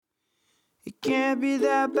It can't be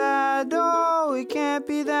that bad, oh, it can't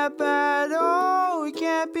be that bad, oh, it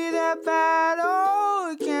can't be that bad, oh,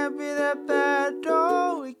 it can't be that bad,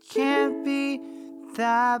 oh, it can't be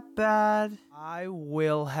that bad. I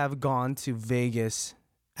will have gone to Vegas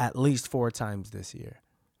at least 4 times this year.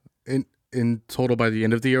 In total by the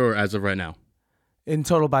end of the year or as of right now? In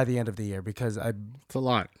total by the end of the year, because It's a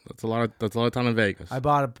lot. That's a lot of time in Vegas. I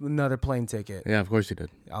bought another plane ticket. Yeah, of course you did.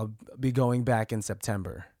 I'll be going back in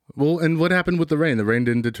September. Well, and what happened with the rain? The rain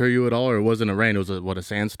didn't deter you at all, or it wasn't a rain? It was a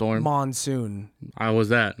sandstorm? Monsoon. How was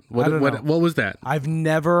that? I don't know. What was that? I've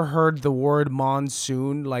never heard the word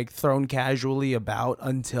monsoon like thrown casually about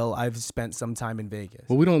until I've spent some time in Vegas.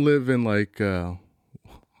 Well, we don't live in like,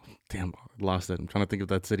 damn, I lost it. I'm trying to think of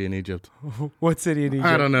that city in Egypt. What city in Egypt?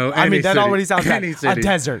 I don't know. I mean, that city. already sounds like Any a city.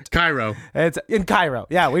 desert. Cairo. It's in Cairo.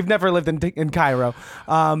 Yeah, we've never lived in Cairo.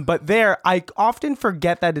 But there, I often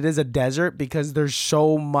forget that it is a desert because there's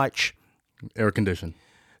so much Air conditioned.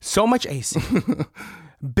 AC.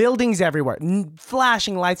 Buildings everywhere,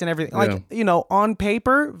 flashing lights and everything. Like, on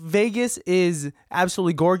paper, Vegas is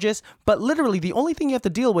absolutely gorgeous. But literally, the only thing you have to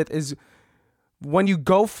deal with is when you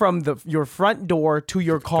go from your front door to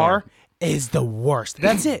your car is the worst.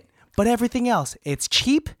 That's it. But everything else, it's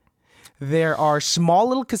cheap. There are small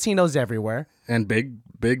little casinos everywhere. And big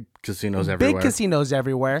casinos everywhere. Big casinos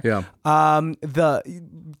everywhere. Yeah.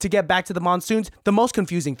 To get back to the monsoons, the most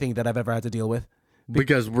confusing thing that I've ever had to deal with.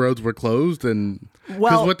 Because roads were closed, and because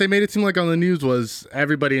Well- what they made it seem like on the news was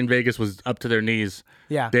everybody in Vegas was up to their knees.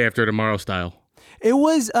 Yeah. Day after tomorrow style. It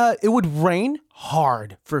would rain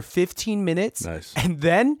hard for 15 minutes. Nice. And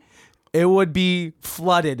then it would be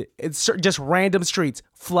flooded. It's just random streets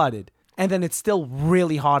flooded. And then it's still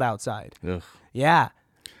really hot outside. Ugh. Yeah.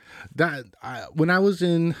 When I was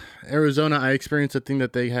in Arizona, I experienced a thing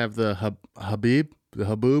that they have the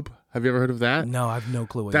Haboob. Have you ever heard of that? No, I have no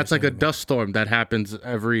clue what That's you're like a saying to me. dust storm that happens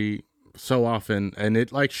every so often, and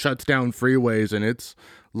it like shuts down freeways, and it's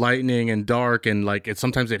lightning and dark, and like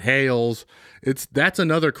sometimes it hails. That's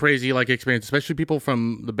another crazy like experience, especially people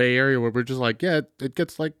from the Bay Area where we're just like, yeah, it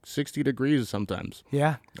gets like 60 degrees sometimes.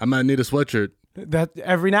 Yeah. I might need a sweatshirt. That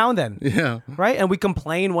every now and then. Yeah. Right? And we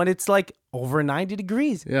complain when it's like over 90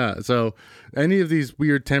 degrees. Yeah. So any of these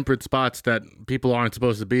weird temperate spots that people aren't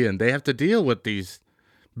supposed to be in, they have to deal with these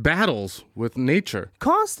battles with nature.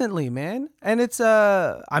 Constantly, man. And it's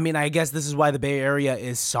I guess this is why the Bay Area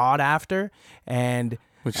is sought after, and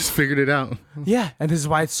We just figured it out. yeah, and this is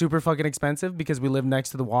why it's super fucking expensive, because we live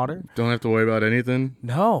next to the water. Don't have to worry about anything.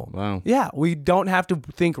 No. Wow. Yeah, we don't have to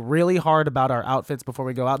think really hard about our outfits before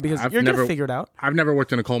we go out, because you're gonna figure it out. I've never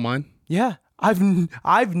worked in a coal mine. Yeah,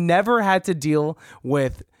 I've never had to deal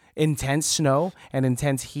with intense snow and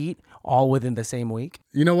intense heat all within the same week.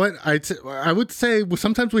 You know what? I would say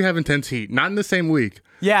sometimes we have intense heat, not in the same week.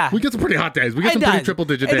 Yeah, We get some pretty hot days. We get some It pretty does.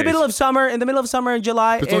 triple-digit in days. the middle of summer. In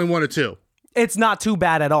July, It's only 1 or 2. it's not too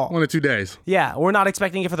bad at all. 1 or 2 days. Yeah, we're not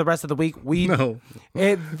expecting it for the rest of the week. No.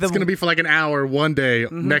 It's going to be for like an hour one day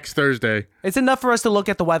next Thursday. It's enough for us to look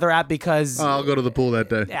at the weather app because I'll go to the pool that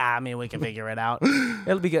day. yeah, I mean, we can figure it out.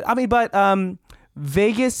 It'll be good. I mean, but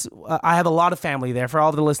Vegas, I have a lot of family there. For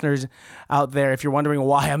all the listeners out there, if you're wondering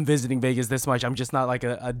why I'm visiting Vegas this much, I'm just not like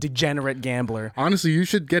a degenerate gambler. Honestly, you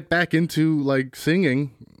should get back into like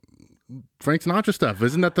singing Frank Sinatra stuff.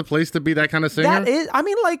 Isn't that the place to be that kind of singer? That is, I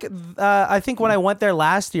mean, like, I think when I went there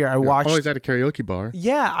last year, I watched. Always at a karaoke bar.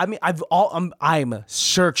 Yeah, I mean, I'm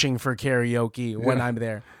searching for karaoke when I'm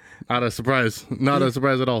there. Not a surprise. Not a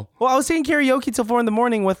surprise at all. Well, I was singing karaoke till 4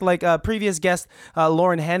 a.m. with like a previous guest,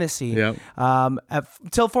 Lauren Hennessy. Yep.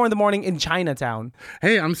 Till 4 a.m. in Chinatown.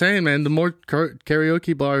 Hey, I'm saying, man, the more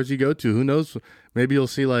karaoke bars you go to, who knows? Maybe you'll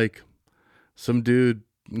see like some dude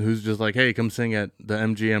who's just like, hey, come sing at the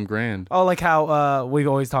MGM Grand. Oh, like how we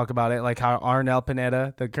always talk about it, like how Arnel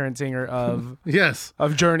Pineda, the current singer of Yes.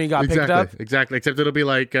 Journey, got picked up. Exactly. Except it'll be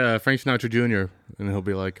like Frank Sinatra Jr. and he'll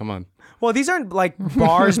be like, come on. Well, these aren't like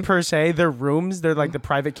bars per se; they're rooms. They're like the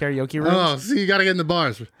private karaoke rooms. Oh, see, you got to get in the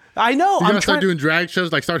bars. You I know. got I'm to start doing drag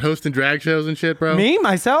shows, like start hosting drag shows and shit, bro. me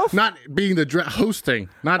myself. Not being the hosting,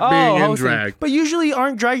 not being in hosting. drag. But usually,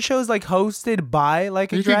 aren't drag shows like hosted by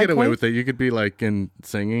like a You drag could get away queen? with it. You could be like in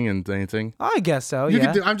singing and dancing. I guess so. You yeah.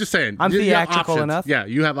 could do, I'm just saying. I'm you have theatrical options. enough. Yeah,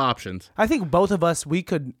 you have options. I think both of us we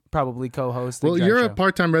could probably co-host. Well, you're a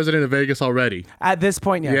part-time resident of Vegas already. At this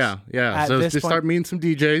point, yes. Yeah. So just start meeting some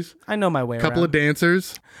DJs. I know my way around. Couple of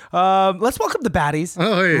dancers. Let's welcome the baddies.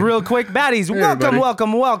 Oh, hey. Real quick, baddies. Hey,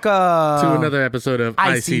 welcome to another episode of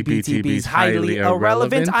ICBTB's Highly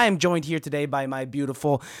Irrelevant. I am joined here today by my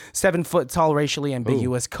beautiful 7-foot-tall, racially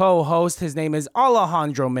ambiguous co-host. His name is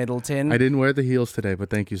Alejandro Middleton. I didn't wear the heels today, but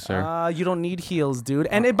thank you, sir. You don't need heels, dude.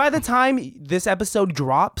 And by the time this episode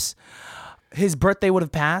drops, his birthday would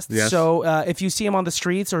have passed. Yes. So if you see him on the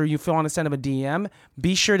streets or you want to send him a DM,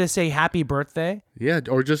 be sure to say happy birthday. Yeah,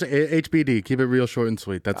 or just HBD. Keep it real short and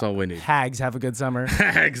sweet. That's all we need. Hags, have a good summer.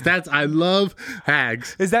 Hags. I love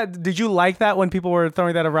hags. Did you like that when people were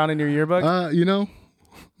throwing that around in your yearbook? I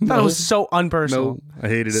thought it was so unpersonal. No, I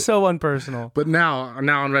hated it. So unpersonal. But now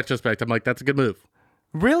in retrospect, I'm like, that's a good move.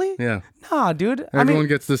 Really? Yeah. Nah, dude. Everyone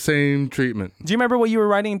gets the same treatment. Do you remember what you were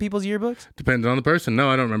writing in people's yearbooks? Depends on the person. No,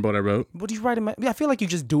 I don't remember what I wrote. What did you write in my... I feel like you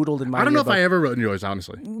just doodled in my I don't yearbook. know if I ever wrote in yours,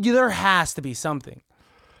 honestly. There has to be something.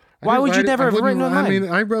 Why would you never have written in mine? I mean,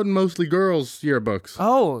 I wrote in mostly girls' yearbooks.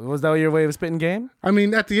 Oh, was that your way of spitting game? I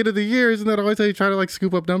mean, at the end of the year, isn't that always how you try to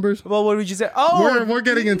scoop up numbers? Well, what would you say? Oh, we're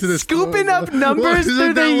getting into this. Scooping up numbers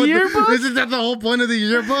through the yearbook? Isn't that the whole point of the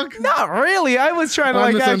yearbook? Not really. I was trying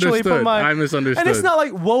to actually put my... I misunderstood. And it's not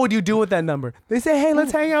like, what would you do with that number? They say, hey,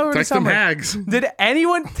 let's hang out over the summer. Text them hags. Did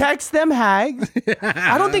anyone text them hags? Yeah.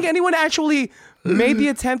 I don't think anyone actually made the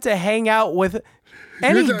attempt to hang out with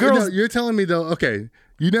any girls. You're telling me, though, okay...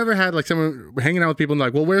 You never had someone hanging out with people and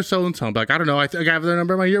like, well, where's so-and-so? I'm like, I don't know. I think I have their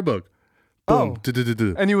number in my yearbook. Boom.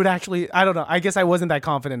 Oh. And you would actually, I don't know. I guess I wasn't that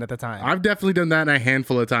confident at the time. I've definitely done that a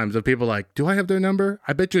handful of times of people like, do I have their number?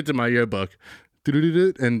 I bet you it's in my yearbook.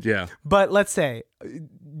 And yeah. But let's say,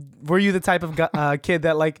 were you the type of kid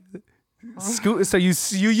that scoop? So you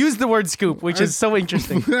use the word scoop, which is so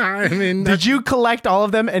interesting. I mean, did you collect all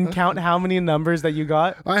of them and count how many numbers that you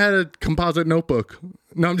got? I had a composite notebook.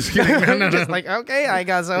 No, I'm just kidding. No. Just okay, I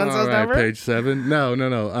got so-and-so's number. Page 7. No.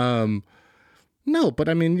 No, but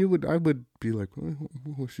I mean, I would be like,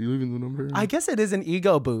 was she leaving the number? I guess it is an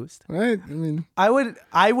ego boost. Right? I mean, I would.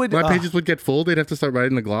 My pages would get full. They'd have to start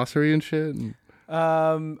writing the glossary and shit.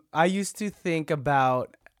 I used to think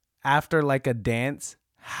about after a dance,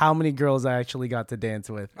 how many girls I actually got to dance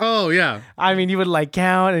with. Oh, yeah. I mean, you would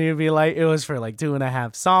count and you'd be like, it was for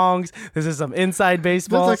 2.5 songs. This is some inside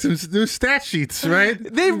baseball. That's there's stat sheets, right?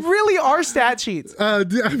 They really are stat sheets.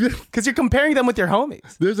 Because you're comparing them with your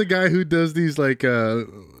homies. There's a guy who does these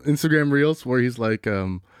Instagram reels where he's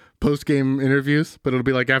post-game interviews, but it'll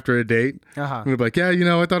be after a date. And he'll be like, yeah,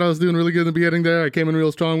 I thought I was doing really good in the beginning there. I came in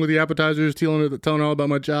real strong with the appetizers, telling all about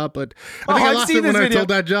my job, but I think I lost it when I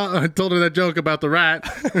told her that joke about the rat.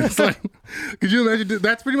 It's could you imagine?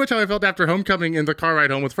 That's pretty much how I felt after homecoming in the car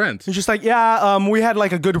ride home with friends. It's just we had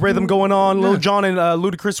a good rhythm going on. Lil Jon and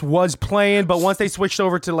Ludacris was playing, but once they switched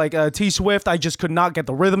over to T Swift, I just could not get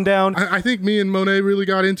the rhythm down. I think me and Monet really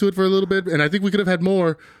got into it for a little bit, and I think we could have had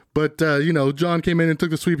more. But, John came in and took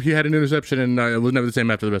the sweep. He had an interception, and it was never the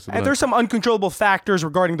same after the rest of the night. And there's some uncontrollable factors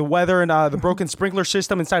regarding the weather and the broken sprinkler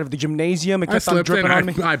system inside of the gymnasium. It kept on dripping on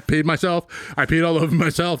me. I peed myself. I peed all over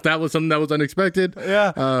myself. That was something that was unexpected.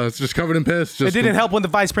 Yeah. It's just covered in piss. It didn't help when the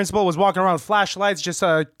vice principal was walking around with flashlights just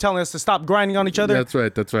telling us to stop grinding on each other. That's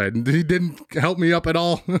right. He didn't help me up at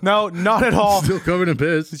all. No, not at all. Still covered in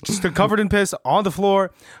piss. Just covered in piss on the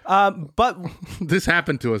floor. But this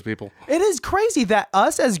happened to us, people. It is crazy that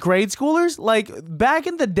us as grade schoolers, back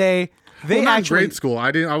in the day, grade school.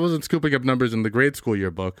 I wasn't scooping up numbers in the grade school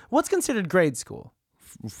yearbook. What's considered grade school?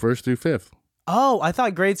 First through 5th. Oh, I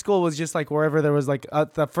thought grade school was just wherever there was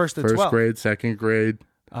the first to 12th. First grade, second grade.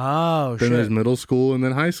 Oh, then there's middle school and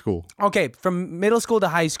then high school. Okay, from middle school to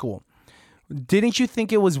high school. Didn't you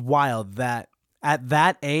think it was wild that at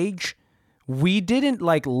that age we didn't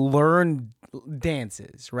learn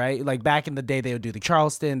dances, right? Back in the day, they would do the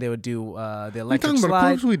Charleston, they would do the electric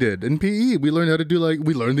slide. Of course we did. In PE, we learned how to do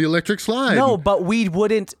we learned the electric slide. No, but we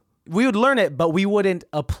would learn it, but we wouldn't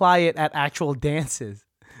apply it at actual dances.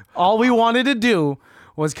 All we wanted to do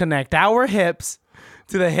was connect our hips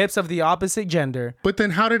to the hips of the opposite gender. But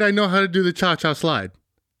then how did I know how to do the cha-cha slide?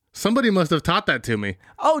 Somebody must have taught that to me.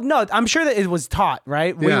 Oh, no, I'm sure that it was taught,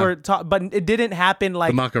 right? We were taught, but it didn't happen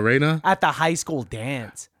the Macarena? At the high school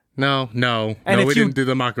dance. No, we didn't do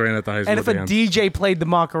the Macarena at the high school dance. And if a DJ played the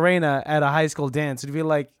Macarena at a high school dance, it'd be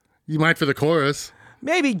you might for the chorus.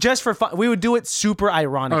 Maybe just for fun. We would do it super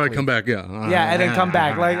ironically. All right, come back, yeah. Yeah, and then come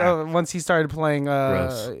back. Once he started playing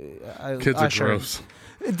Kids Usher. are gross.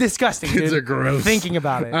 Disgusting. Kids dude. are gross. Thinking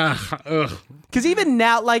about it. Ugh. Because even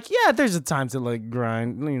now, like, yeah, there's a time to like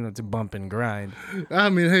grind, to bump and grind. I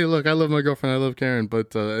mean, hey, look, I love my girlfriend. I love Karen,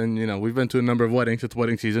 but and we've been to a number of weddings. It's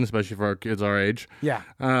wedding season, especially for our kids our age. Yeah.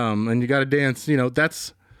 And you got to dance.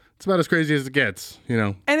 It's about as crazy as it gets.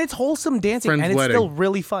 And it's wholesome dancing, Friend's and it's wedding. still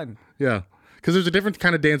really fun. Yeah. Because there's a different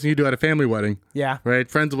kind of dancing you do at a family wedding. Yeah. Right?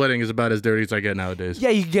 Friend's wedding is about as dirty as I get nowadays. Yeah,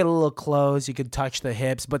 you could get a little close, you could touch the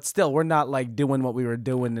hips, but still, we're not like doing what we were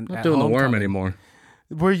doing. Not doing the worm anymore.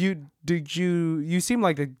 Did you seem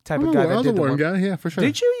like the type of guy I that was did a worm guy, yeah, for sure.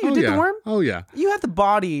 Did you? You did yeah. the worm? Oh, yeah. You have the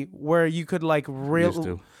body where you could like Used to.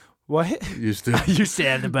 really. What? Used to. You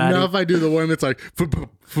said the body. Now if I do the worm, it's like...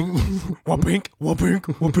 Whoopink, whoopink,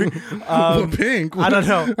 whoopink. Pink. I don't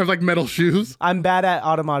know. I have like metal shoes. I'm bad at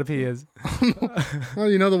automatopoeias. Oh,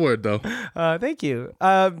 you know the word, though. Thank you.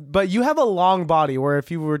 But you have a long body where if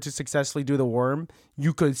you were to successfully do the worm,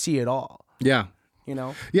 you could see it all. Yeah.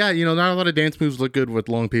 Yeah, not a lot of dance moves look good with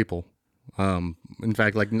long people. In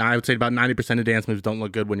fact, I would say about 90% of dance moves don't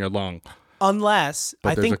look good when you're long. Unless,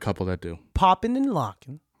 But I there's think a couple that do. popping and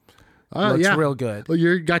locking looks yeah. real good. Well,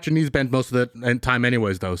 you got your knees bent most of the time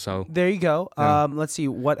anyways, though, so. There you go. Let's see.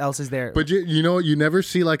 What else is there? But you never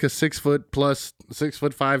see like a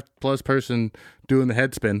 6'5" plus person doing the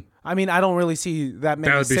head spin. I mean, I don't really see that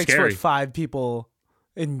many That would be 6'5" people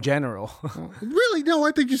in general. Really? No,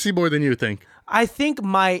 I think you see more than you think. I think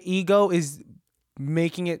my ego is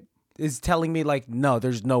telling me like, no,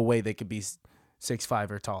 there's no way they could be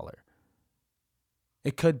 6'5" or taller.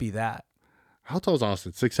 It could be that. How tall is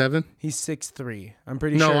Austin? 6'7"? He's 6'3". I'm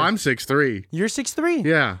pretty No, sure. I'm 6'3". You're 6'3"?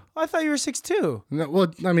 Yeah. I thought you were 6'2". No,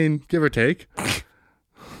 well, I mean, give or take.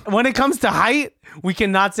 When it comes to height, we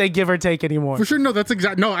cannot say give or take anymore. For sure, no, that's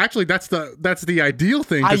no, actually that's the ideal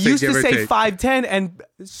thing to I say used give to or say take. 5'10", and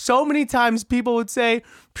so many times people would say,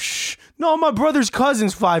 Psh, no, my brother's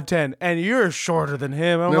cousin's 5'10", and you're shorter than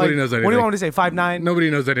him. I'm Nobody like, knows what do you anything. want me to say, 5'9"? Nobody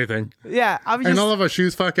knows anything. Yeah, I'm just... And all of our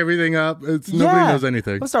shoes fuck everything up. Nobody knows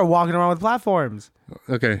anything. Let's start walking around with platforms.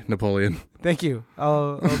 Okay, Napoleon. Thank you.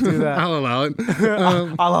 I'll do that. I'll allow it.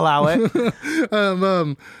 I'll allow it.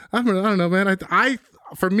 I don't know, man.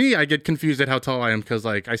 For me, I get confused at how tall I am because,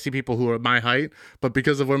 I see people who are my height, but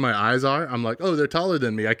because of where my eyes are, I'm like, oh, they're taller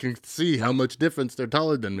than me. I can see how much difference they're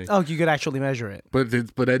taller than me. Oh, you could actually measure it.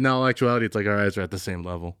 But in all actuality, it's like our eyes are at the same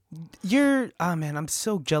level. Oh man, I'm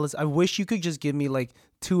so jealous. I wish you could just give me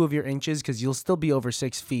 2 of your inches because you'll still be over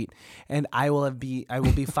 6 feet, and I will be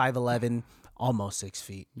 5'11", almost 6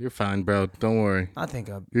 feet. You're fine, bro. Don't worry. I think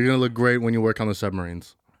I'm. You're gonna look great when you work on the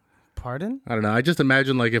submarines. Pardon? I don't know. I just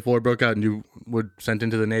imagine if war broke out and you were sent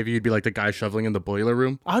into the Navy, you'd be like the guy shoveling in the boiler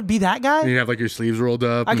room. I would be that guy. And you'd have your sleeves rolled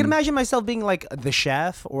up. I can imagine myself being the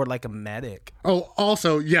chef or a medic. Oh,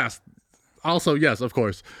 also yes, of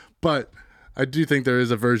course. But I do think there is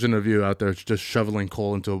a version of you out there just shoveling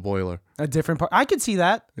coal into a boiler. A different part. I could see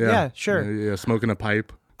that. Yeah, sure. Yeah, smoking a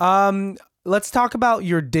pipe. Let's talk about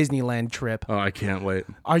your Disneyland trip. Oh, I can't wait.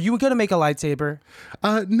 Are you gonna make a lightsaber?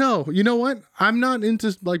 No. You know what? I'm not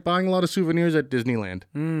into buying a lot of souvenirs at Disneyland.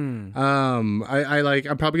 I'm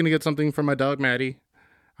probably gonna get something for my dog Maddie.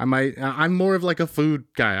 I'm more of a food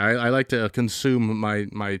guy. I like to consume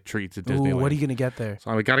my treats at Disneyland. Ooh, what are you gonna get there? So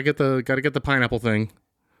I gotta get the pineapple thing.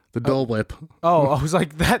 The Dole Whip. Oh, I was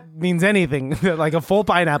like, that means anything. A full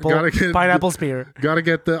pineapple. Pineapple spear. Gotta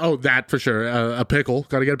get that for sure. A pickle.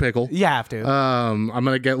 Gotta get a pickle. You have to. I'm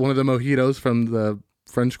gonna get one of the mojitos from the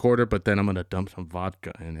French Quarter, but then I'm gonna dump some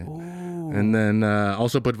vodka in it. Ooh. And then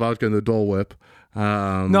also put vodka in the Dole Whip.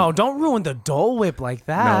 No, don't ruin the Dole Whip like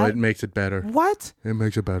that. No, it makes it better. What? It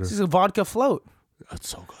makes it better. This is a vodka float. That's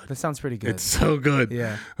so good. That sounds pretty good. It's so good.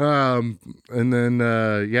 Yeah. And then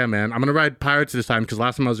yeah, man, I'm gonna ride Pirates this time because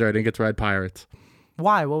last time I was there, I didn't get to ride Pirates.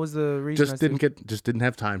 Why? What was the reason? Just didn't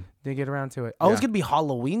have time. Didn't get around to it. Oh, Yeah. it's gonna be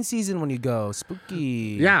Halloween season when you go.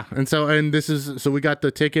 Spooky. Yeah, so we got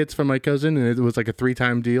the tickets from my cousin, and it was a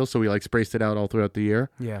 3-time deal, so we spaced it out all throughout the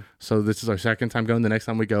year. Yeah. So this is our second time going. The next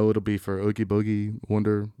time we go, it'll be for Oogie Boogie,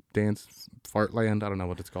 Wonder Dance, Fartland. I don't know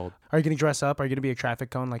what it's called. Are you gonna dress up? Are you gonna be a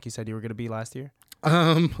traffic cone like you said you were gonna be last year?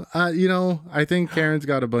 I think Karen's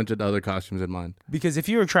got a bunch of other costumes in mind. Because if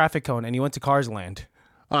you were a traffic cone and you went to Cars Land,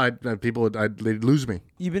 they'd lose me.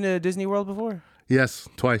 you've been to Disney World before? Yes,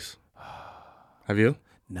 twice. Have you?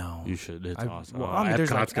 No. You should. It's awesome. well, I mean,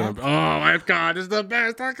 there's Epcot is the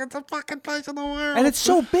best. It's a fucking place in the world. And it's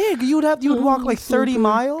so big. You would walk 30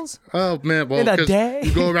 miles. Oh man, well, in a 'cause day?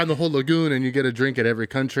 you go around the whole lagoon and you get a drink at every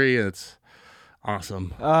country. And it's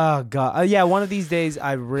awesome. Oh god. Yeah, one of these days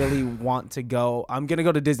I really want to go. I'm gonna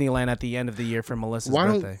go to Disneyland at the end of the year for Melissa's Why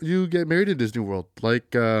birthday. don't you get married at Disney World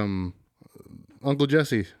like Uncle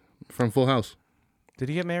Jesse from Full House? Did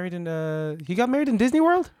he get married in? He got married in Disney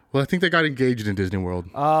World. Well, I think they got engaged in Disney World.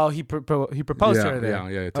 Oh, he proposed to her there.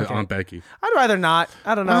 Yeah, to Aunt Becky. I'd rather not.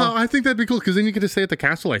 I don't know. Oh, I think that'd be cool because then you get to stay at the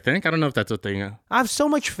castle. I think. I don't know if that's a thing. I have so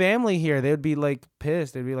much family here. They would be like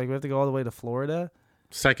pissed. They'd be like, we have to go all the way to Florida.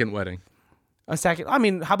 Second wedding. A second. I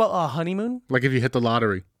mean, how about a honeymoon? Like if you hit the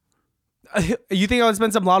lottery. You think I would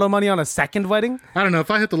spend some lotto money on a second wedding? I don't know. If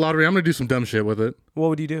I hit the lottery, I'm gonna do some dumb shit with it. What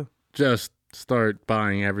would you do? Just start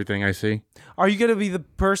buying everything I see. Are you gonna be the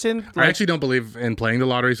person? I actually don't believe in playing the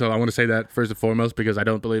lottery, so I want to say that first and foremost because I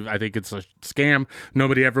think it's a scam.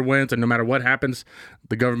 Nobody ever wins, and no matter what happens,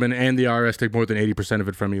 the government and the IRS take more than 80% of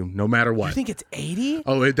it from you, no matter what. You think it's 80?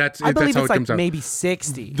 Oh, I that's believe how it's it comes like out. maybe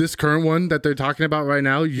 60. This current one that they're talking about right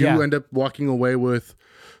now, you end up walking away with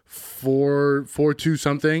 4.2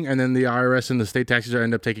 something, and then the IRS and the state taxes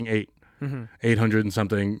end up taking 800 and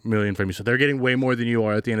something million from you. So they're getting way more than you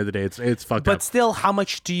are at the end of the day. It's fucked up. But still, how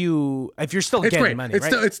much do you? If you're still It's getting great. money,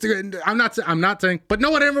 It's right? still. I'm not saying, but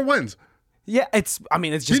no one ever wins. Yeah, it's. I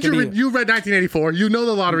mean, it's just. Did gonna you be, you read 1984? You know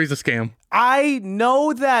the lottery's a scam. I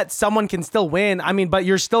know that someone can still win. I mean, but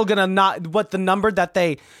you're still gonna not. What the number that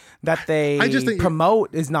they I just think,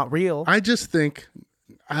 promote is not real. I just think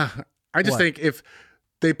if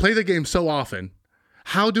they play the game so often,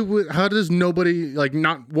 how does nobody, like,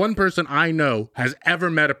 not one person I know has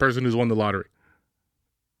ever met a person who's won the lottery?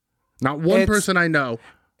 Not one person I know.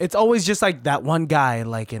 It's always just like that one guy,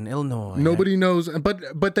 like in Illinois. Nobody knows,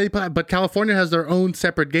 but California has their own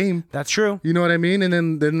separate game. That's true. You know what I mean? And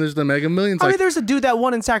then there's the Mega Millions. I mean, there's a dude that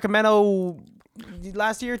won in Sacramento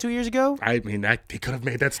last year, 2 years ago. I mean, they could have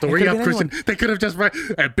made that story up, Christian. Anyone. They could have just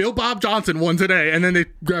Bill Bob Johnson won today, and then they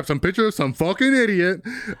grabbed some picture of some fucking idiot.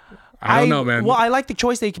 I don't know, man. Well, I like the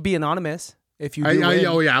choice. They could be anonymous. If you do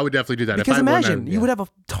I would definitely do that. Because imagine, you would have a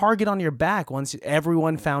target on your back once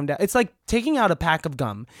everyone found out. It's like taking out a pack of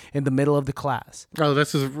gum in the middle of the class. Oh,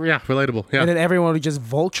 this is relatable. Yeah, and then everyone would just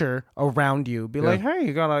vulture around you, be like, "Hey,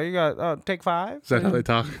 you got take 5." Is that how they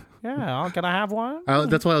talk? Yeah, can I have one?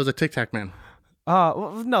 That's why I was a Tic Tac man.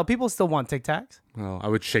 Well, no, people still want Tic Tacs. Oh, I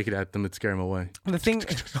would shake it at them and scare them away. The thing,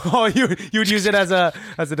 you would use it as a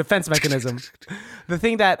defense mechanism. The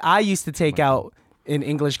thing that I used to take out in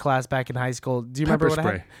English class back in high school. Do you remember what I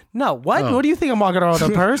had? No, what? Oh. What do you think I'm walking around with a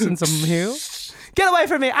purse and some heel? Get away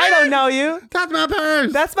from me! I don't know you. That's my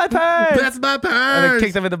purse. That's my purse. That's my purse. And I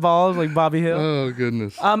kicked them in the balls like Bobby Hill. Oh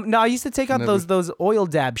goodness. No, I used to take out those oil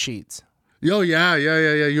dab sheets. Yo, yeah.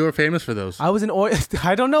 You were famous for those. I was an oil.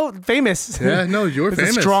 I don't know, famous. Yeah, no, you were famous.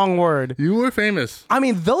 It's a strong word. You were famous. I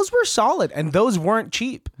mean, those were solid, and those weren't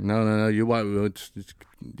cheap. No.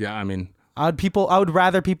 Yeah, I mean. I would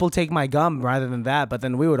rather people take my gum rather than that, but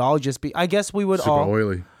then we would all just be. I guess we would super all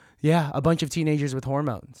oily. Yeah, a bunch of teenagers with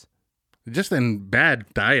hormones. Just in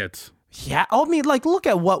bad diets. Yeah, I mean, like, look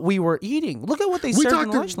at what we were eating. Look at what they served in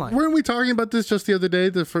the lunch line. Weren't we talking about this just the other day?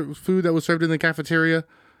 The food that was served in the cafeteria,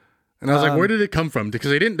 and I was like, where did it come from?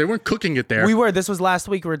 Because they weren't cooking it there. We were. This was last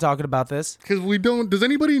week. We were talking about this. Because we don't. Does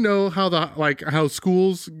anybody know how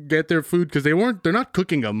schools get their food? Because they're not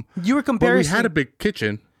cooking them. You were comparing. We had a big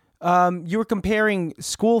kitchen. You were comparing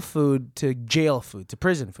school food to jail food, to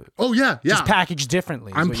prison food. Oh, yeah. Just packaged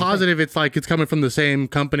differently. I'm positive it's coming from the same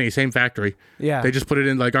company, same factory. Yeah. They just put it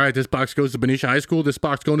in like, all right, this box goes to Benicia High School, this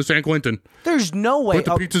box going to San Quentin. There's no way. Put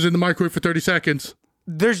the pizzas in the microwave for 30 seconds.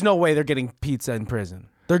 There's no way they're getting pizza in prison.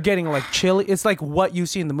 They're getting like chili. It's like what you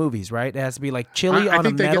see in the movies, right? It has to be like chili on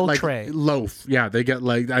a metal tray. Loaf. Yeah, they get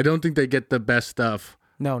I don't think they get the best stuff.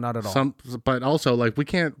 No, not at all. But also we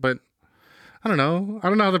can't, but I don't know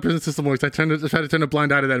how the prison system works. I try to turn a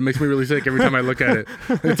blind eye to that. It makes me really sick every time I look at it.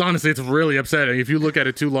 It's really upsetting. If you look at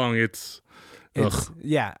it too long, it's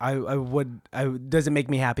yeah. I doesn't make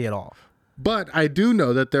me happy at all. But I do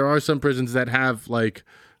know that there are some prisons that have like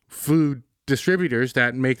food distributors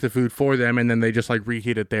that make the food for them, and then they just like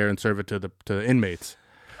reheat it there and serve it to the inmates.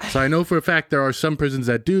 So I know for a fact there are some prisons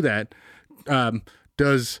that do that.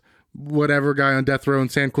 Does whatever guy on death row in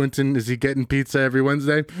San Quentin, is he getting pizza every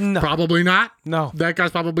Wednesday? No. Probably not. No. That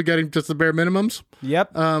guy's probably getting just the bare minimums.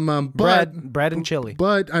 Yep. Bread and chili.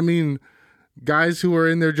 But I mean, guys who are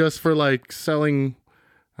in there just for like selling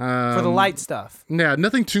for the light stuff. Yeah,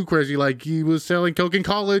 nothing too crazy. Like he was selling coke in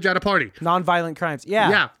college at a party. Non-violent crimes. Yeah.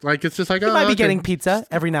 Yeah. Like it's just like, he might be getting pizza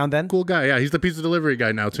every now and then. Cool guy. Yeah. He's the pizza delivery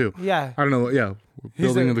guy now too. Yeah. I don't know. Yeah.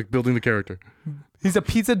 Building the character. He's a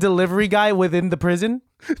pizza delivery guy within the prison.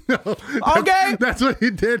 No, Okay. that's what he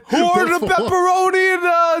did. Who ordered a before.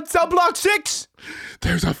 pepperoni in cell block 6?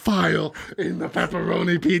 There's a file in the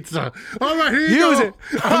pepperoni pizza. All right, here you Use go. it.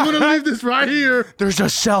 I'm going to leave this right here. There's a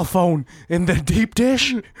cell phone in the deep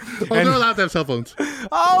dish. Oh, they're allowed to have cell phones.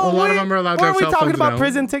 Oh, A lot of them are allowed to have weren't we cell talking phones about now.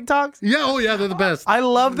 prison TikToks? Yeah, oh yeah, they're the best. I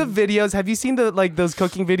love the videos. Have you seen those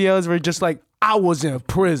cooking videos where just like, I was in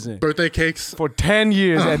prison Birthday cakes. for 10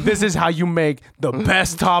 years and this is how you make the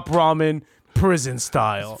best top ramen prison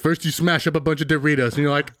style. First, you smash up a bunch of Doritos, and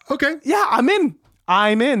you're like, okay, Yeah, I'm in.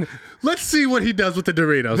 let's see what he does with the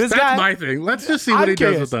Doritos. This That's guy- my thing. Let's just see what I'm he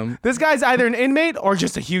curious. does with them. This guy's either an inmate or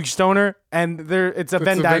just a huge stoner, and it's a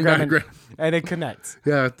Venn a Venn diagram, diagram. and it connects.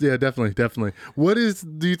 Yeah, definitely. What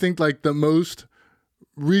do you think, like, the most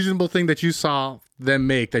reasonable thing that you saw them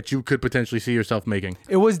make that you could potentially see yourself making?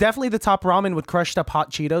 It was definitely the top ramen with crushed up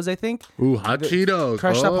hot Cheetos, I think. Ooh, hot Cheetos.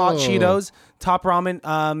 Crushed up hot Oh. Cheetos, top ramen.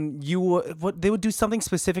 They would do something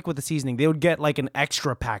specific with the seasoning. They would get like an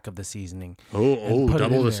extra pack of the seasoning. Oh, put it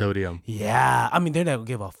double in the there. sodium. Yeah, I mean they don't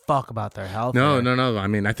give a fuck about their health. No, there. no. I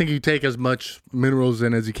mean, I think you take as much minerals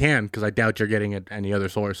in as you can because I doubt you're getting it any other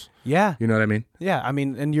source. Yeah, You know what I mean? yeah. I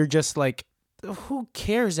mean, and you're just like, who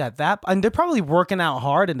cares at that? And they're probably working out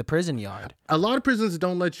hard in the prison yard. A lot of prisons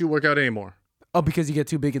don't let you work out anymore Oh, because you get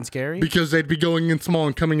too big and scary. because they'd be going in small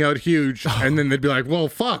and coming out huge, and then they'd be like, "Well,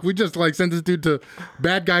 fuck, we just like sent this dude to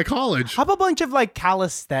bad guy college." How about a bunch of like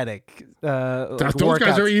calisthenic Those workouts?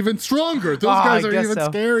 guys are even stronger. Those Oh, guys I are guess even so.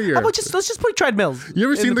 scarier. How about let's just put treadmills. You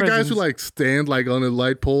ever in seen the guys prisons? who like stand like on a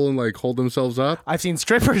light pole and like hold themselves up? I've seen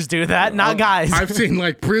strippers do that, not guys. I've seen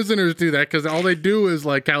like prisoners do that because all they do is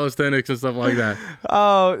like calisthenics and stuff like that.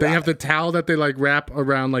 Oh, They have the towel that they like wrap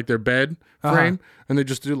around like their bed frame, and they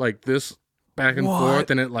just do like this back and What?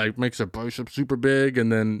 forth, and it like makes their bicep super big,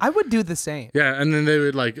 and then I would do the same. yeah, and then they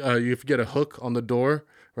would like you get a hook on the door,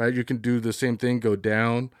 right? You can do the same thing, go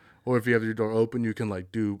down, or if you have your door open, you can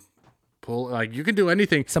like do pull, like you can do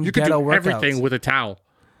anything. Some you can do ghetto workouts. everything with a towel.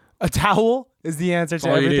 A towel is the answer to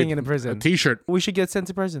All you everything need, in a prison. A t-shirt, We should get sent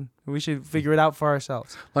to prison. We should figure it out for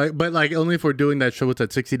ourselves. like, but like only if we're doing that show. What's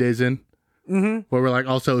that? 60 Days In, where we're like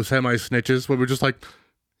also semi snitches, where we're just like,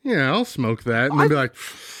 yeah, I'll smoke that, and they'll be like.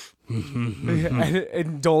 And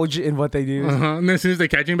indulge in what they do. And then as soon as they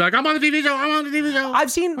catch you, be like, I'm on the TV show. I'm on the TV show.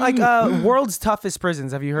 I've seen like World's Toughest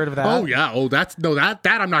Prisons. Have you heard of that? Oh yeah. Oh, that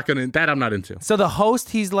I'm not into. So the host,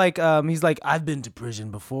 he's like, I've been to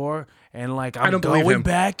prison before, and like I'm don't believe going him.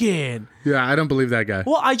 back in. Yeah, I don't believe that guy.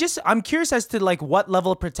 Well, I'm curious as to like what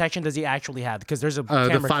level of protection does he actually have? Because there's a The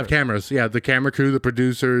camera 5 crew. cameras. Yeah, the camera crew, the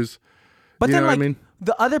producers. But you then know what I like mean?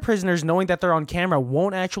 the other prisoners, knowing that they're on camera,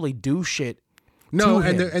 won't actually do shit. No, to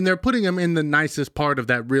and him. they're putting him in the nicest part of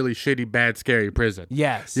that really shitty, bad, scary prison.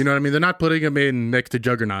 Yes. You know what I mean? They're not putting him in next to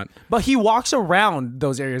Juggernaut. But he walks around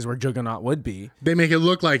those areas where Juggernaut would be. They make it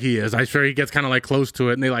look like he is. I'm sure he gets kind of like close to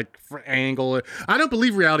it, and they like angle it. I don't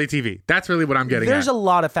believe reality TV. That's really what I'm getting There's at. a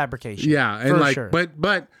lot of fabrication. Yeah, and for like, sure.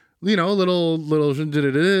 but you know, little,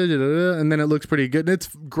 and then it looks pretty good. And it's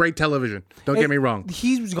great television. Don't get me wrong.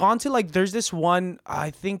 He's gone to like, there's this one,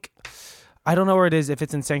 I don't know where it is, if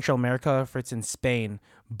it's in Central America or if it's in Spain,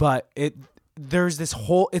 but there's this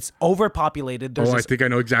whole, it's overpopulated. There's Oh, I this, think I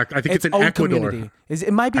know exactly. I think it's in own Ecuador. community.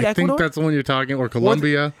 It might be I Ecuador? think that's the one you're talking, or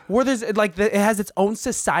Colombia. Where there's like, it has its own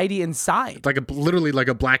society inside. Like literally like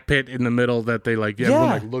a black pit in the middle that they like everyone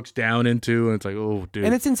Yeah. like looks down into, and it's like, oh, dude.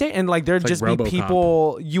 And it's insane. And like, there'd just be RoboCop.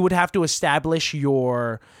 people, you would have to establish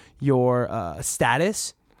your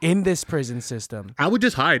status in this prison system. I would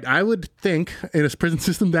just hide. I would think in a prison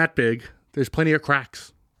system that big, there's plenty of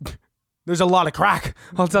cracks. There's a lot of crack.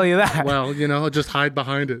 I'll tell you that. Well, you know, just hide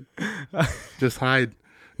behind it. Just hide.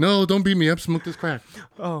 No, don't beat me up. Smoke this crack.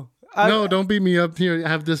 Oh. No, don't beat me up. Here,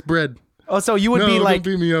 have this bread. Oh, so you would No, be like,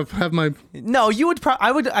 don't beat me up. Have my. no, you would.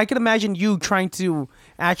 I could imagine you trying to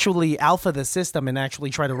actually alpha the system and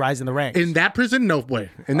actually try to rise in the ranks. In that prison, no way.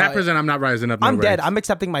 In that prison, I'm not rising up. No I'm dead. ranks. I'm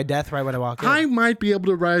accepting my death right when I walk in. I might be able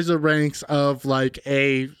to rise the ranks of like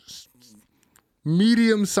a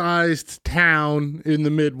medium-sized town in the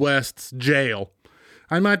Midwest's jail.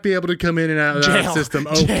 I might be able to come in and out of that Jail. system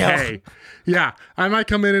Jail. okay. Yeah, I might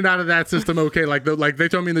come in and out of that system okay. Like they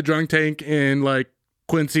told me in the drunk tank in like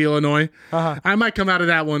Quincy, Illinois. I might come out of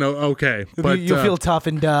that one okay. But you feel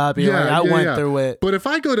toughened up. You're like, I went through it. But if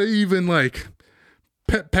I go to even like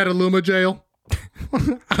Petaluma jail,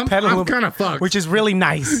 I'm kind of fucked. Which is really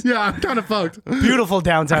nice. Yeah, I'm kind of fucked. Beautiful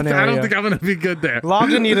downtown area. I don't think I'm gonna be good there.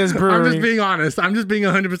 Lagunitas I'm Brewery. just being honest. I'm just being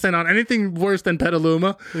 100% on anything worse than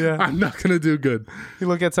Petaluma. Yeah. I'm not gonna do good. You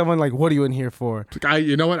look at someone like, what are you in here for?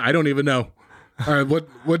 You know what? I don't even know. All right,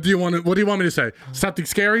 what do you want me to say? Something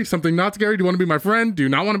scary? Something not scary? Do you want to be my friend? Do you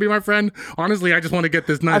not want to be my friend? Honestly, I just want to get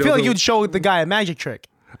this night I feel over like you'd show the guy a magic trick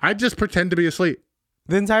I'd just pretend to be asleep.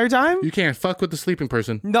 the entire time. You can't fuck with the sleeping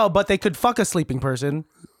person. No, but they could fuck a sleeping person.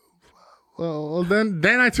 Well, then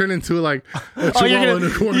I turn into like a Oh, chihuahua in a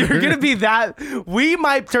corner. you're gonna be that. We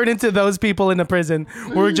might turn into those people in the prison.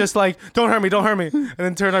 We're just like, don't hurt me, and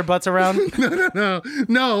then turn our butts around.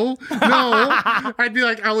 No. I'd be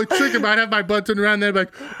like, I would trick him. I'd have my butt turned around. They'd be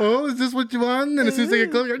like, oh, is this what you want? And as soon as they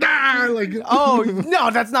get close, you're like, Oh no,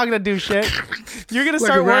 that's not gonna do shit. You're gonna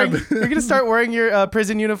start wearing. rabbit. You're gonna start wearing your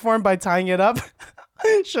prison uniform by tying it up,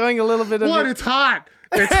 showing a little bit of what? your- It's hot.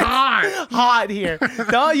 It's hot. hot here.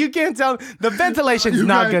 No, you can't tell. The ventilation's You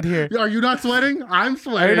not guys- good here. Are you not sweating? I'm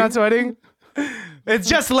sweating. Are you not sweating? It's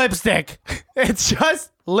just lipstick. It's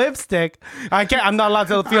just lipstick. I can't. I'm not allowed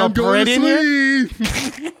to feel I'm going pretty to in here.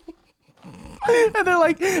 sleep. And they're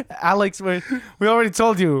like, Alex, we already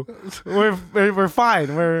told you, we're fine.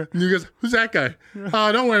 And you guys, who's that guy?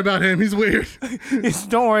 Oh, don't worry about him. He's weird.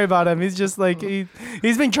 Don't worry about him. He's just like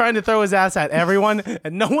he's been trying to throw his ass at everyone,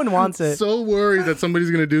 and no one wants it. So worried that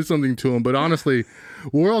somebody's going to do something to him. But honestly,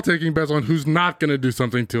 we're all taking bets on who's not going to do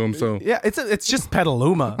something to him. So Yeah, it's just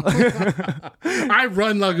Petaluma. I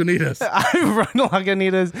run Lagunitas. I run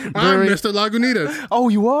Lagunitas. I'm Brewery. Mr. Lagunitas. Oh,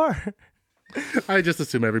 you are I just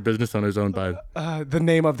assume every business owner is owned by the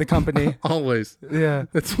name of the company. always. Yeah.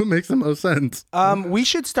 That's what makes the most sense. We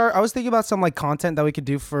should start. I was thinking about some like content that we could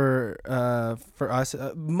do for us.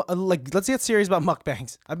 Like, let's get serious about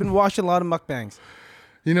mukbangs. I've been watching a lot of mukbangs.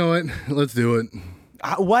 You know what? Let's do it.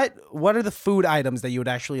 What are the food items that you would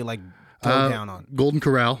actually like throw down on? Golden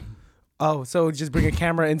Corral. Oh, so just bring a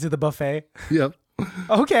camera into the buffet. Yep.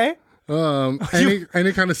 Okay.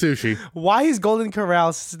 Any kind of sushi. Why is Golden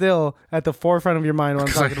Corral still at the forefront of your mind when I'm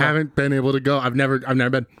Because I talking about? haven't been able to go. I've never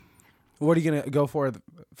been. What are you gonna go for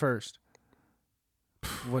first?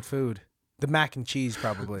 What food? The mac and cheese,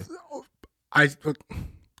 probably. I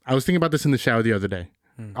was thinking about this in the shower the other day.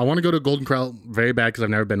 I want to go to Golden Corral very bad because I've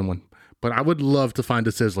never been to one. But I would love to find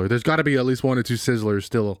a Sizzler. There's got to be at least one or two Sizzlers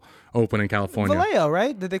still open in California. Vallejo,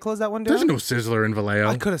 right? Did they close that one down? There's no Sizzler in Vallejo.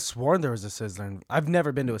 I could have sworn there was a Sizzler. I've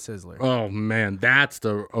never been to a Sizzler. Oh man, that's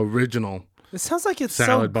the original. It sounds like it's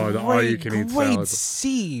Salad so bar, the great, all-you-can-eat grade salad.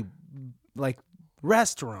 C, like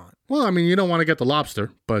restaurant. Well, I mean, you don't want to get the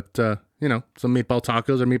lobster, but you know, some meatball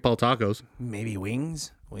tacos or meatball tacos. Maybe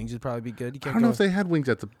wings. Wings would probably be good. You I can't don't go. know if they had wings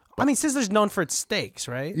at the. I mean, Sizzler's known for its steaks,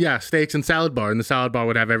 right? Yeah, steaks and salad bar, and the salad bar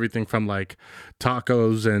would have everything from like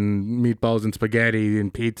tacos and meatballs and spaghetti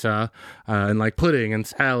and pizza, and like pudding and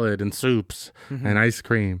salad and soups and ice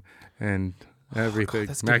cream and everything.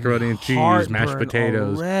 that's giving Macaroni me and cheese, mashed heartburn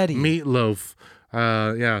potatoes, already. meatloaf.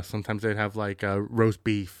 Yeah, sometimes they'd have like roast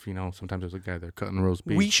beef. You know, sometimes there's a guy there cutting roast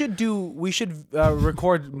beef. We should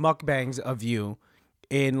record mukbangs of you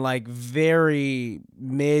in like very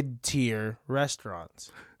mid-tier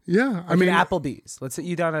restaurants. Yeah, I Like mean, Applebee's. Let's sit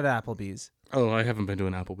you down at Applebee's. oh, I haven't been to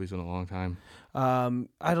an Applebee's in a long time.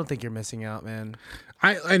 I don't think you're missing out, man.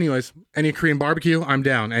 Anyways, any Korean barbecue, I'm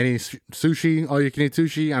down. Any sushi, all you can eat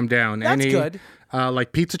sushi, I'm down. That's any, good.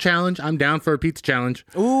 Like pizza challenge, I'm down for a pizza challenge.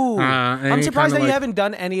 Ooh, I'm any surprised kinda that you like- haven't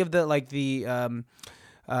done any of the like the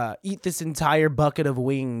eat this entire bucket of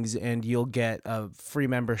wings and you'll get a free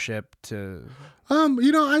membership to.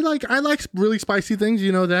 You know, I like really spicy things.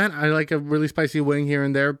 You know that I like a really spicy wing here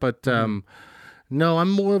and there, but no,